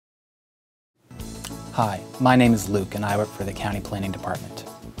Hi, my name is Luke and I work for the County Planning Department.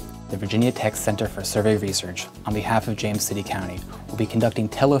 The Virginia Tech Center for Survey Research, on behalf of James City County, will be conducting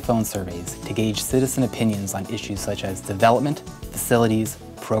telephone surveys to gauge citizen opinions on issues such as development, facilities,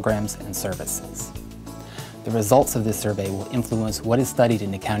 programs, and services. The results of this survey will influence what is studied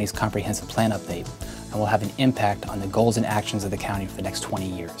in the county's comprehensive plan update and will have an impact on the goals and actions of the county for the next 20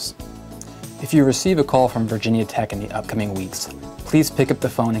 years. If you receive a call from Virginia Tech in the upcoming weeks, please pick up the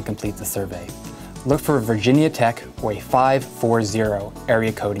phone and complete the survey. Look for Virginia Tech or a 540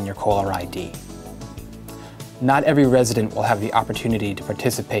 area code in your caller ID. Not every resident will have the opportunity to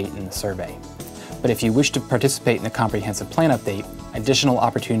participate in the survey, but if you wish to participate in the comprehensive plan update, additional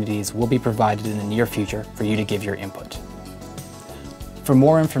opportunities will be provided in the near future for you to give your input. For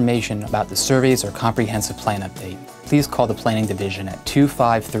more information about the surveys or comprehensive plan update, please call the Planning Division at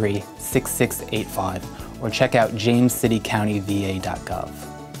 253-6685 or check out jamescitycountyva.gov.